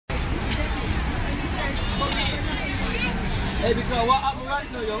Hey, because what happened right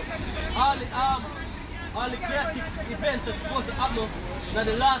now, yo, all the creative events are supposed to happen in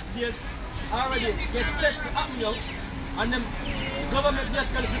the last days already get set to happen, yo, and then the government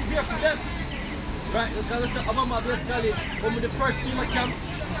basically prepare for them. Right, because Obama basically, when the first FEMA camp,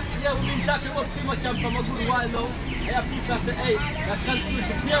 yeah, we've been talking about FEMA camp from a good while now. I have people that say, hey, that's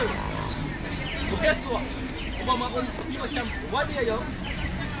conspiracy theory. But guess what? Obama owned FEMA camp 1 year, yo.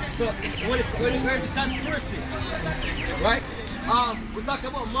 So, where's the conspiracy? Right? We talk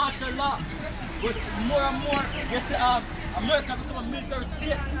about martial law, but more and more, you see, America become a military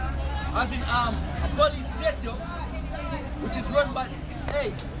state, as in a police state, yo, which is run by,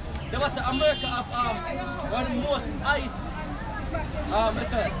 hey, there was the America of one of the most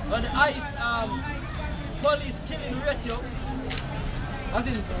police killing rate, yo. As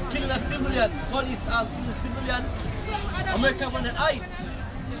in killing a civilian, police killing civilians. America on the ice.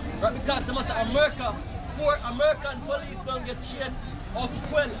 Right, because there must America, poor American police don't get trained of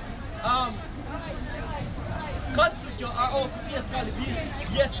well conflict, yo, or of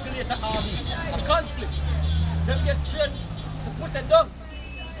de-escalate a conflict. Them get trained to put it down.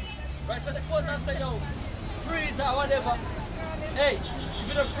 Right, so the court and say, yo, freeze or whatever. Hey, if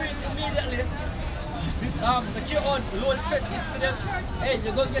you don't freeze immediately, the key on low threat is to them, hey,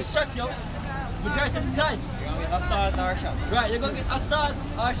 you're gonna get shot, yo, majority of the time. Assault or shot. Right, you're gonna get assault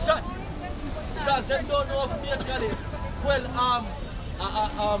or shot. Because they don't know if basically, well,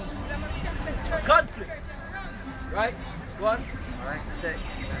 conflict. Right? Go on. Alright, say,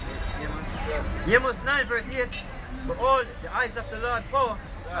 Amos 9 verse 8, but all the eyes of the Lord power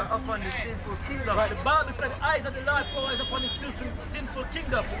are upon the sinful kingdom. Right, the Bible said the eyes of the Lord power is upon the sinful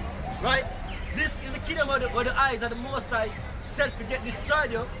kingdom. Right? This is the kingdom where the eyes of the Most High said to get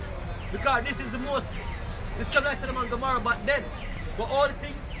destroyed, yo. Because this is the most, this comes like Sodom and Gomorrah back then. But all the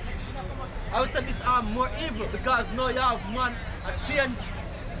things, I would say this are more evil because now you have man change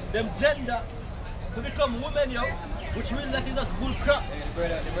them gender to become women, yo. Which means that is just bull crap.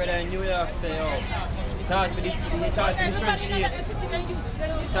 The brother in New York say, oh, it's hard to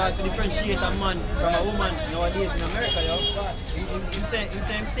differentiate a man from a woman nowadays in America, yo. He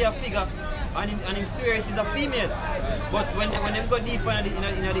say a figure and he swear it is a female. But when them go deeper in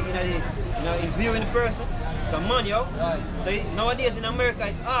viewing the person, it's a man, yo. So nowadays in America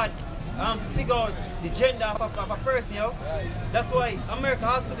it's hard to figure out the gender of a person, yo. That's why America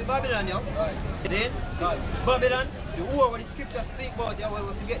has to be Babylon, yo. See? Babylon, the war where the scripture speak about, yo, where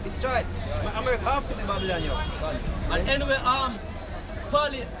we get destroyed. America have to be Babylon, yo. And anyway,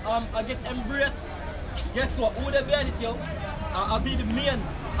 Folly, I get embraced. Guess what? Who they behind it, yo? I'll be the main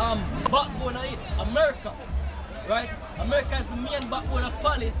backbone of it, America. Right? America is the main backbone of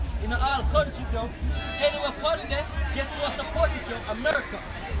Folly in all countries, yo. Anyway, Folly there, guess who support it, yo? America.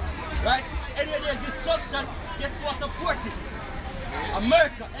 Right? Anyway, there's destruction, guess who support it?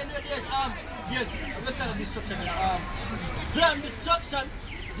 America. Anyway, let's tell destruction. Grand destruction,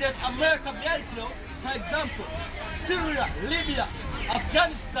 there's America behind it, you know. For example, Syria, Libya,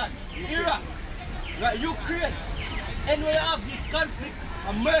 Afghanistan, Iraq, right, Ukraine. Anyway, you have this conflict,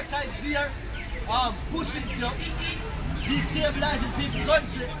 America is there, pushing it, you know, destabilizing people's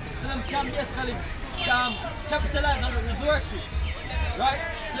country, so them can basically capitalize on the resources. Right?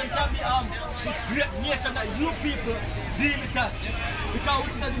 So them can be this great nation that you people deal with us. Because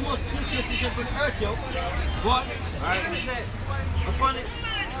we are the most spiritual nation on the earth, yo. What? Alright, he said, upon it,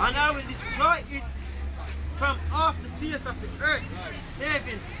 and I will destroy it from off the face of the earth,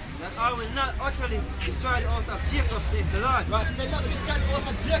 saving that I will not utterly destroy the house of Jacob, save the Lord. Right, so not destroy the house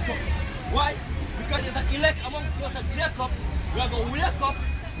of Jacob. Why? Because there's an elect amongst the house of Jacob. We are going to wake up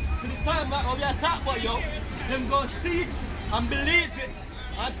to the time that we are talking about, yo. Them go see it and believe it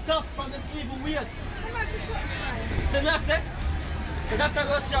and stop from the evil ways. So I said, so that's why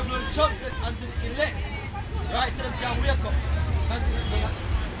we're traveling on the trumpet unto the elect. Right, so them can wake up.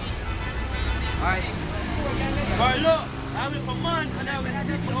 Alright. For lo, I will command and I will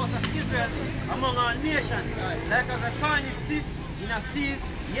set the house of Israel among all nations. Like as a corn is sift in a sieve,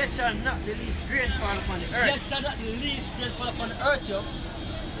 yet shall not the least grain fall upon the earth. Yet shall not the least grain fall upon the earth, yo.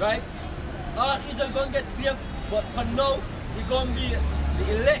 Right? All Israel gonna get saved, but for now, it's gonna be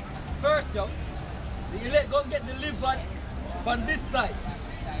the elect first, yo. The elect gonna get delivered from this side.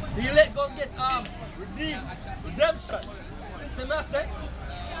 The elect gonna get redemption. See what I say?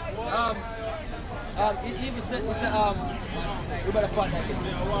 He even said, we better part that.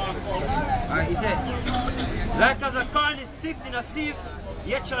 Alright, he said, like as a corn is sift in a sieve,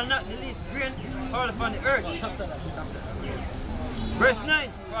 yet shall not the least grain fall upon the earth. Verse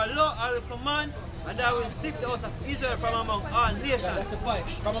 9, for lo I will command, and I will sift the house of Israel from among all nations. That's the point.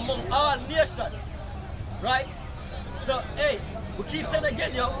 From among all nations. Right? So, hey, we keep saying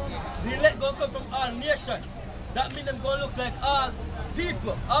again, yo, the elect gonna come from all nations. That means them gonna look like all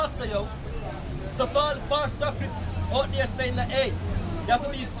people also, yo. So for all the false prophet out there saying that, hey, you have to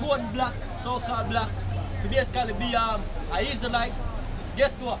be tone black, so-called black, to basically be an Israelite,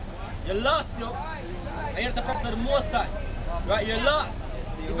 guess what? You lost, yo, and you're the prophet of the Most High. Right, you're lost.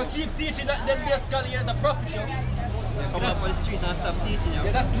 If you keep teaching that, then basically you're the prophet, yo. Come up on the street and stop teaching, yo.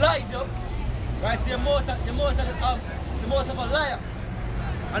 Yeah, that's lies, yo. Right, so the mouth of a liar.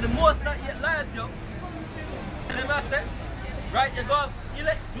 And the most that hate liars, yo. And I say, right, you go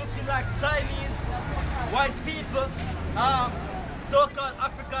looking like Chinese, white people, so-called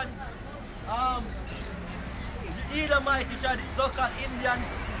Africans, the Edomites, so-called Indians,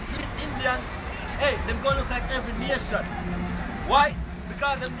 East Indians. Hey, them gonna look like every nation. Why?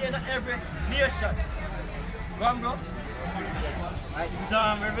 Because they're not every nation. Go on, bro. This is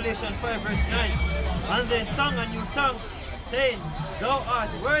Revelation 5 verse 9. And they sang a new song, saying, Thou art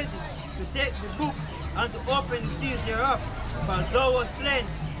worthy to take the book and to open the seals thereof. For thou wast slain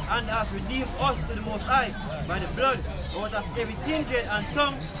and hast redeemed us to the Most High by the blood out of every kindred and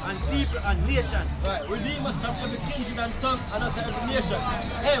tongue and people and nation. Right, redeem us from every kindred and tongue and out of every nation.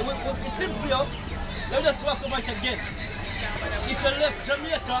 Hey, it's simple, yo. Let's just talk about it again. If you left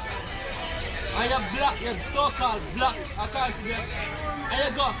Jamaica, and you're black, you're so-called black, according to them, and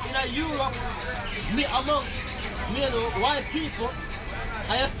you go in Europe, meet amongst white people,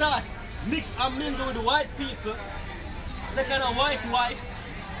 and you start mix and mingle with the white people, take on a white wife,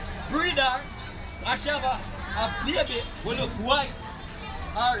 breed her, and she have a baby will look white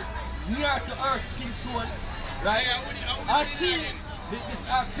or near to her skin tone, right? And she,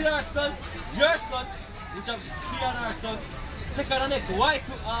 her son, your son, which have fear on her son, take on the next white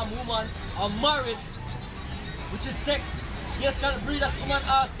woman married, which is sex. Yes, can breed that woman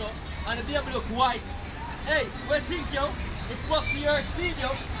also, and the baby look white. Hey, we think, yo, it works to your seed, yo.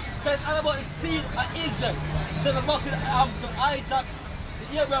 So it's all about the seed of Israel. Instead of about to Isaac,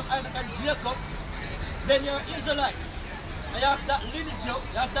 Abraham, Isaac, and Jacob, then you're Israelite. And you have that lineage, yo,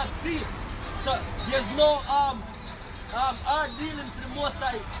 you have that seed. So there's no hard dealing for the Most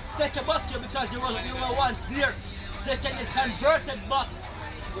High. Take you back here because you were once there. So you can get converted back.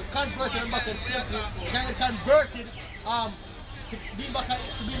 Converted back and simply. You can get converted to be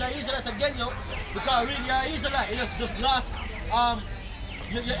an Israelite again, yo. Because really you're an Israelite. You just lost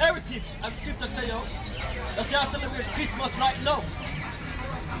your heritage, as the scripture say, yo. That's why you celebrate Christmas right now.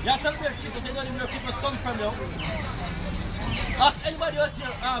 You celebrate Christmas, you don't even know where Christmas comes from, yo. Ask anybody out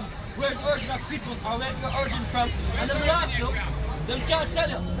here where's the origin of Christmas or where you're origin from, and then we ask you, them can't tell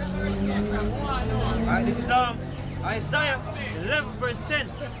you. Alright, this is Isaiah 11 verse 10.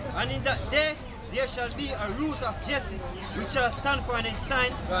 And in that day there shall be a root of Jesse, which shall stand for an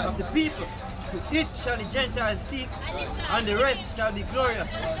ensign of the people. To it shall the Gentiles seek, and the rest shall be glorious.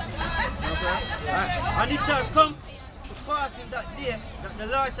 Okay? And it shall come to pass in that day that the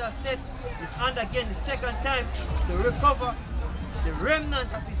Lord shall set his hand again the second time to recover the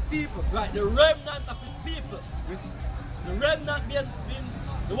remnant of his people. Right, the remnant of his people. The remnant being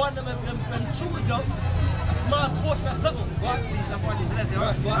the one that when choose up a small portion of something. What? These are what is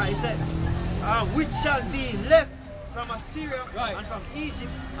left. Right, he said, which shall be left from Assyria, right, and from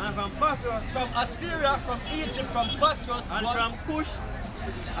Egypt, and from Pathros. From Assyria, from Egypt, from Pathros, and from Cush,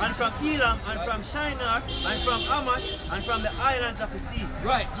 and from Elam, and from Shinar, and from Ammon, and from the islands of the sea.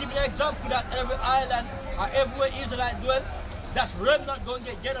 Right, give me an example that every island or everywhere Israelite dwell, that's remnant going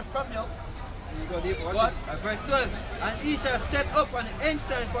to get it from you. You go deep. What? Verse 12. And he shall set up an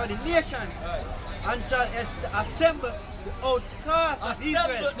ensign for the nations, right, and shall assemble the outcast of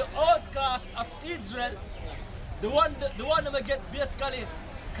Israel. The outcast of Israel. The one that will get basically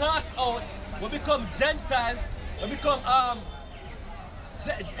cast out will become Gentiles, will become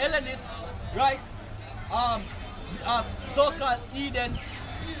Hellenists, right? So-called Eden,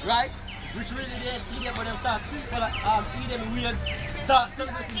 right? Which really they ain't Eden, but they start Eden ways, start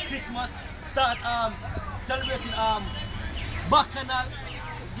celebrating Christmas, start celebrating Bacchanal.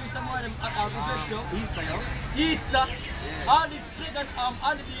 Give some more of them Easter, yo. Easter, yeah. All these pagan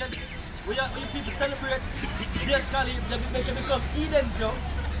holidays where people celebrate, basically they can become Eden, Joe.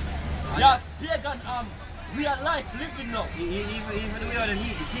 Yeah, pagan real life living now. Even the way of them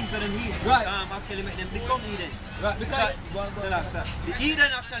heat, the kings of them heat, right, actually make them become Edens. Right, because the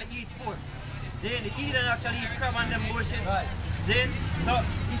Eden actually eat pork. Then the Eden actually eat crab and them bullshit. Right. Then, so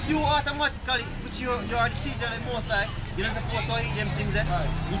if you automatically, which you are the children of the Most High, you're not supposed to eat them things. Right.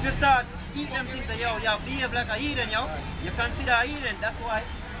 If you start eating them things, you behave like a Eden, yo. Right. You consider a Eden. That's why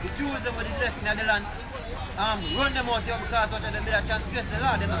the Jews them with the left in the land, run them out here because what them did transgress the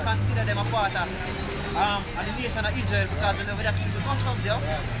law. They don't consider them a part of the nation of Israel because they never keep the customs, yo.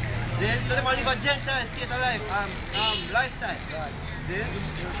 See? So they live a Gentile state of life, lifestyle. See?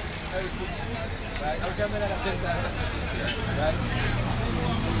 Right? How can we have a Gentile? Right?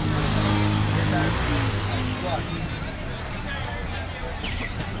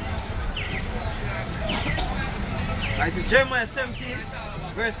 Right, so Jeremiah 17,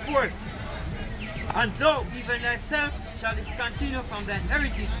 verse 4. And thou, even thyself, shall discontinue from thy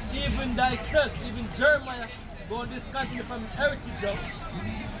heritage. Even thyself, even Jeremiah, going to discontinue from heritage, yo.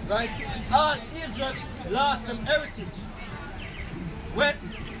 Right? All Israel lost them heritage. When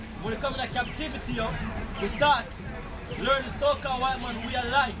they come in captivity, yo, we start learning so-called white man way of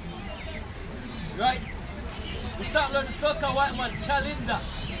life. Right? We start learning so-called white man calendar.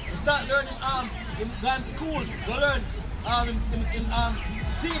 We start learning in schools, go learn in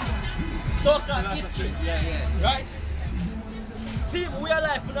team so-called history. Right? Team way of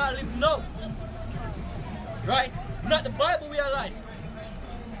life we not live now. Right? Not the Bible way of life.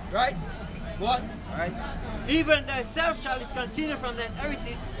 Right? What? Right? Even thyself shall discontinue from thine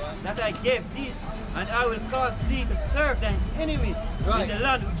heritage that I gave thee, and I will cause thee to serve thine enemies in the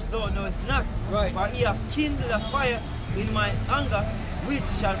land which thou knowest not. Right. For he hath kindled a fire in my anger, which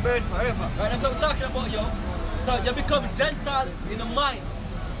shall burn forever. Right, that's what we're talking about, yo. So you become Gentile in the mind.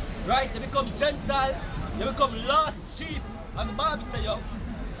 Right? You become Gentile, you become lost sheep. As the Bible says, yo.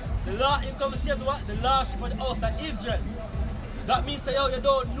 The law, you come to save the what? The lost sheep of the house of Israel. That means that, yo, you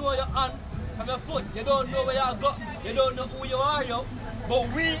don't know your hand from your foot. You don't know where you go. You don't know who you are, yo. But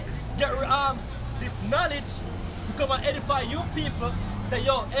we get this knowledge to come and edify you people. Say,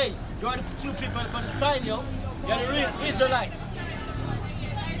 yo, hey, you are the true people for the sign, yo. You are the real Israelites.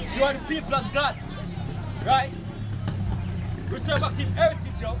 You are the people of God. Right? Return back to your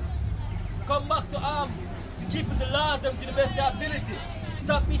heritage, yo. Come back to keeping the laws them to the best of your ability.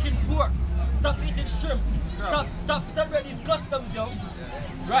 Stop eating pork. Stop eating shrimp. Stop celebrating these customs, yo.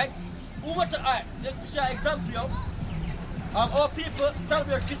 Right? Who much alright, just to share an example, yo. Our people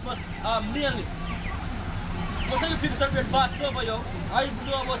celebrate Christmas mainly. Most of you people celebrate Passover, yo. I even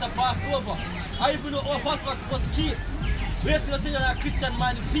know about a Passover. I even know how Passover is supposed to keep. We're still saying that Christian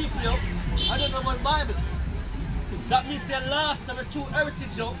minded people, yo. I don't know about the Bible. That means they lost some true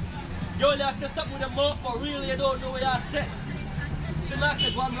heritage, yo. You only have to say something with your mouth, but really you don't know what you said. See what I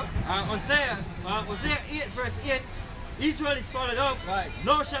said, one more? Hosea 8, verse 8. Israel is swallowed up. Right.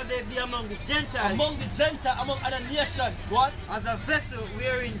 Nor shall they be among the Gentiles. Among the Gentiles, among other nations. What? As a vessel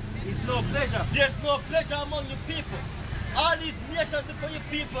wherein is no pleasure. There's no pleasure among the people. All these nations look for you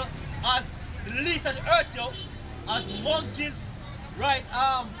people as the least of the earth, yo. As monkeys, right?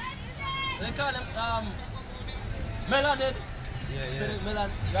 They call them melanin. Yeah. Melan,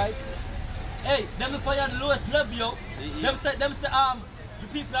 right? Hey, them look for you at the lowest level, yo. Them say you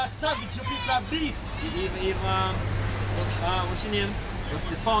people are savage, you people are beasts. Even what's your name?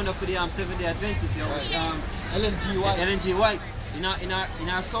 The founder for the Seventh-day Adventists, yo. Ellen G. White. Ellen G. White. In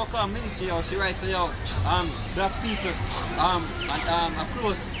our so-called ministry, yo, she writes, yo, black people are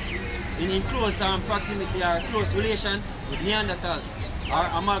close, in close proximity or close relation with Neanderthal or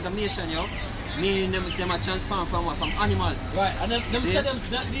amalgamation, yo. Meaning them are transformed from what? From animals. Right, and them say them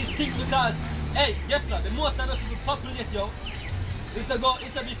these things because, hey, yes sir, the most of the people populate, yo. It's to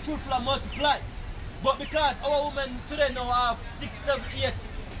be fruitful and multiply. But because our women today now have 6, 7, 8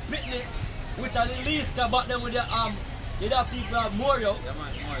 pitney, which are the least about them with their people have more, yo. Yeah,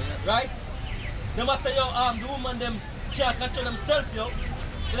 man, more, yeah. Right? They must say, yo, the woman them can't control themselves, yo.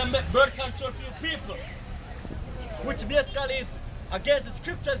 So they make birth control for you people. Which basically is against the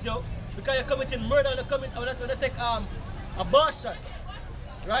scriptures, yo. Because you're committing murder and when they take abortion.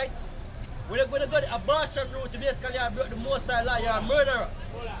 Right? When you go the abortion route, basically you broke the most high law, you're a murderer.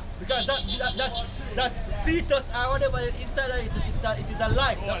 Because that fetus or whatever inside it is a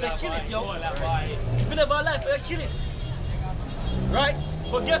life. That's why you kill it, yo. If you never alive, you kill it. Right?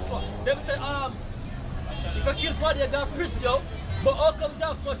 But guess what? They say, if you kill somebody, you go to prison, yo. But how comes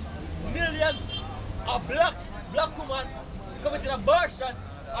that much millions of black women committing abortion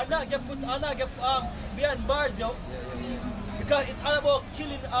and not get behind bars, yo? Because it's all about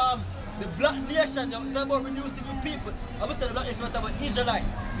killing the black nation, yo. It's all about reducing the people. I would say the black nation is about Israelites,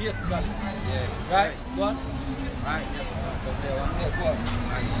 basically. Yeah. Right? What? Right,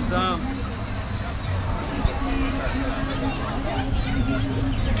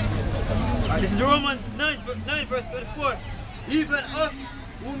 this is Romans 9 verse 24. Even us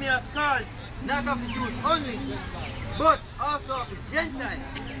whom he hath called, not of the Jews only, but also of the Gentiles.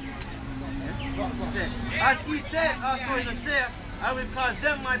 As he said also in Hosea, I will call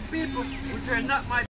them my people, which are not my